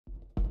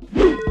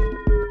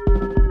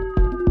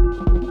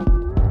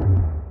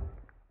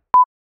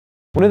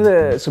One of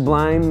the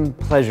sublime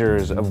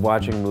pleasures of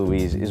watching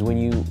movies is when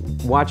you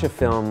watch a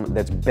film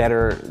that's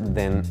better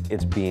than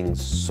it's being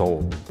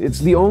sold. It's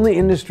the only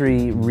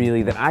industry,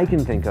 really, that I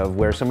can think of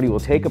where somebody will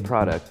take a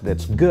product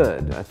that's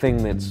good, a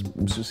thing that's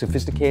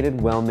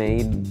sophisticated,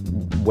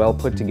 well-made, well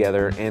put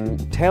together,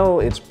 and tell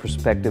its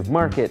prospective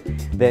market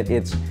that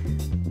it's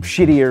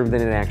shittier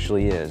than it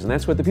actually is. And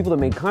that's what the people that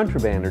made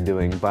Contraband are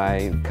doing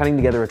by cutting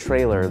together a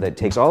trailer that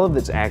takes all of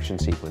its action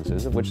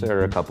sequences, of which there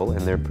are a couple, and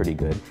they're pretty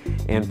good,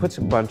 and puts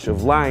a bunch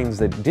of lines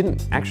that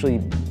didn't actually,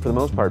 for the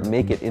most part,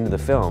 make it into the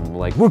film.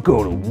 Like, we're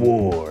going to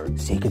war,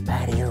 say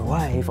goodbye to your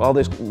wife. All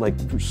this, like,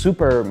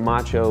 super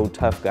macho,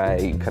 tough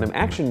guy kind of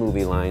action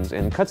movie lines,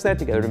 and cuts that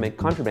together to make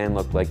Contraband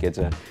look like it's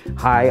a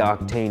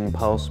high-octane,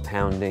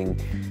 pulse-pounding,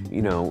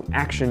 you know,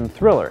 action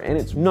thriller. And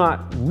it's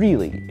not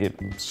really.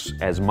 It's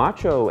as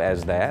macho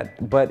as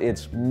that, but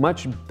it's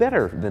much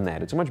better than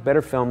that. It's a much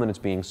better film than it's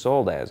being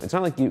sold as. It's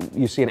not like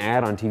you see an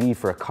ad on TV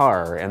for a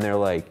car and they're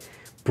like,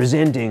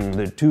 presenting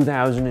the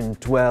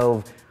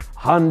 2012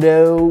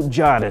 Hondo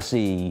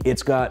Jodeci.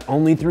 It's got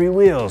only 3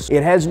 wheels.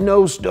 It has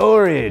no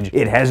storage.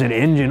 It has an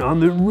engine on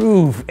the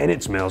roof and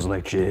it smells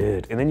like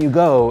shit. And then you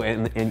go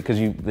and because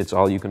it's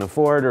all you can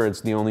afford or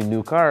it's the only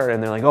new car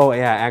and they're like, oh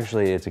yeah,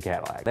 actually it's a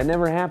Cadillac. That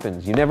never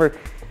happens. You never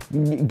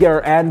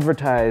get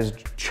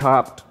advertised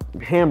chopped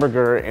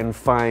hamburger and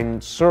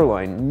fine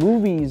sirloin.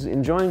 Movies,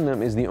 enjoying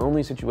them is the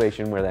only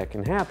situation where that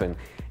can happen.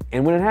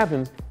 And when it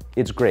happens,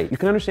 it's great. You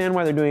can understand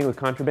why they're doing it with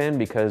Contraband,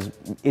 because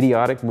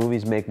idiotic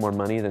movies make more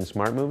money than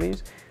smart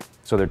movies.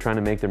 So they're trying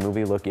to make their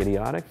movie look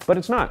idiotic, but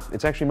it's not.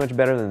 It's actually much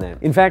better than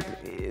that. In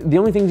fact, the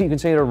only things you can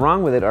say that are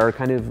wrong with it are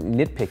kind of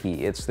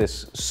nitpicky. It's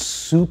this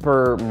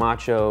super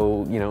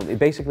macho, you know, it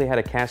basically had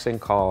a casting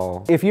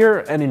call. If you're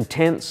an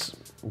intense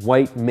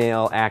white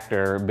male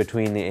actor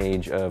between the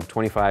age of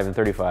 25 and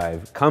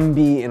 35, come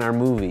be in our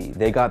movie.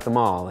 They got them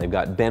all. They've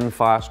got Ben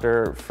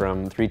Foster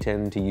from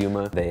 3:10 to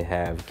Yuma. They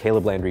have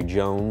Caleb Landry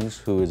Jones,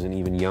 who is an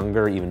even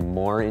younger, even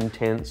more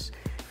intense,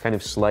 kind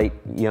of slight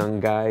young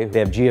guy. They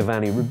have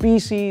Giovanni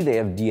Ribisi, they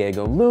have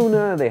Diego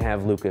Luna, they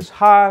have Lucas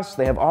Haas,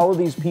 they have all of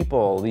these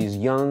people, these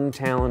young,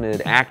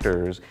 talented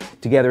actors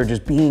together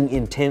just being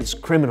intense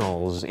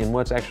criminals in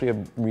what's actually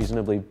a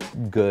reasonably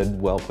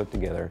good, well put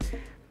together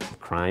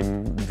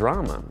crime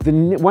drama. The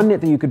one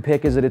nit that you could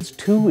pick is that it's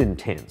too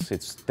intense.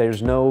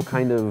 There's no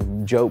kind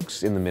of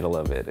jokes in the middle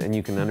of it, and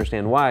you can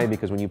understand why,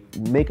 because when you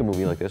make a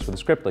movie like this with a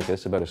script like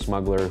this about a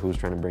smuggler who's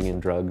trying to bring in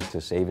drugs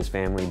to save his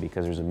family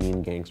because there's a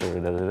mean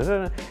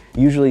gangster,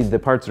 usually the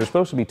parts that are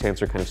supposed to be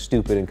tense are kind of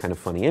stupid and kind of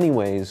funny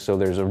anyways, so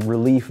there's a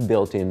relief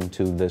built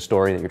into the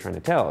story that you're trying to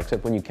tell,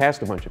 except when you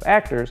cast a bunch of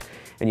actors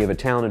and you have a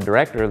talented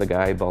director, the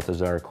guy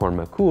Balthazar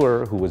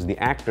Kormákur, who was the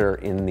actor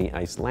in the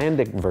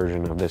Icelandic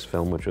version of this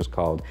film, which was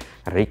called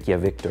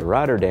Reykjavik to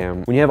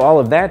Rotterdam. When you have all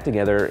of that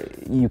together,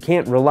 you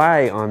can't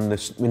rely on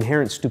the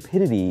inherent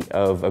stupidity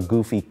of a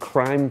goofy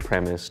crime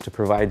premise to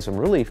provide some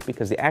relief,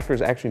 because the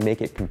actors actually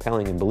make it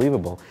compelling and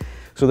believable.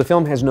 So the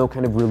film has no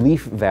kind of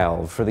relief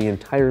valve for the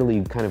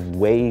entirely kind of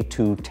way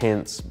too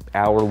tense,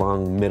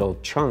 hour-long middle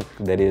chunk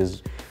that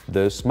is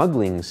the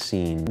smuggling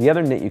scene. The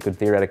other nit you could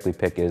theoretically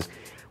pick is,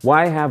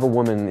 why have a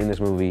woman in this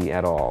movie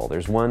at all?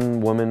 There's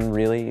one woman,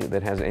 really,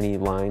 that has any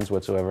lines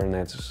whatsoever, and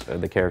that's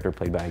the character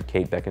played by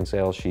Kate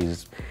Beckinsale.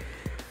 She's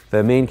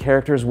the main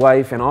character's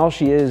wife, and all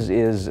she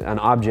is an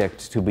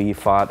object to be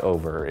fought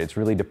over. It's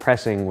really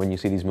depressing when you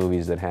see these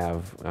movies that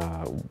have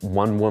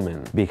one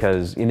woman,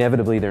 because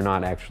inevitably they're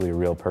not actually a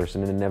real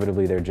person, and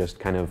inevitably they're just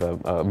kind of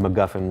a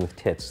MacGuffin with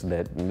tits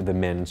that the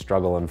men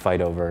struggle and fight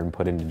over and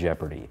put into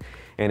jeopardy.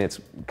 And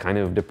it's kind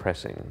of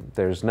depressing.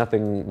 There's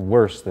nothing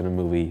worse than a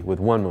movie with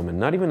one woman,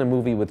 not even a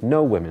movie with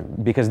no women,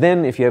 because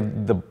then if you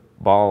have the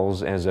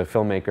balls as a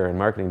filmmaker and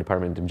marketing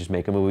department to just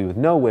make a movie with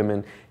no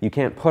women, you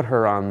can't put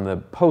her on the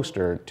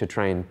poster to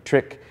try and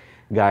trick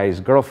guys'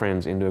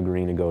 girlfriends into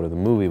agreeing to go to the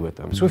movie with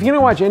them. So if you're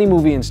gonna watch any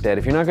movie instead,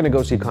 if you're not gonna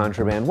go see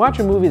Contraband, watch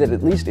a movie that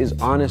at least is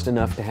honest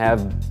enough to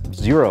have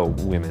 0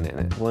 women in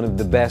it. One of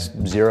the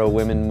best 0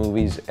 women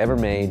movies ever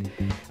made,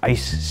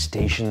 Ice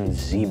Station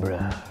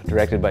Zebra,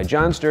 directed by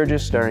John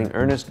Sturges, starring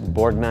Ernest,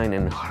 Borgnine,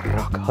 and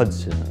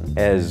Hudson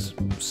as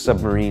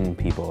submarine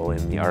people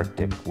in the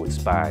Arctic with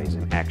spies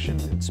and action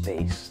and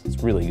space.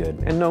 It's really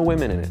good, and no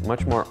women in it,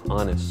 much more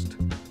honest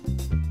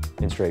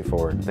and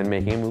straightforward than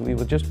making a movie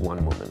with just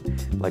one woman,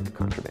 like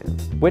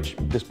Contraband, which,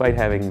 despite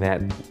having that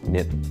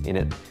nit in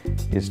it,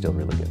 is still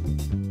really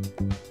good.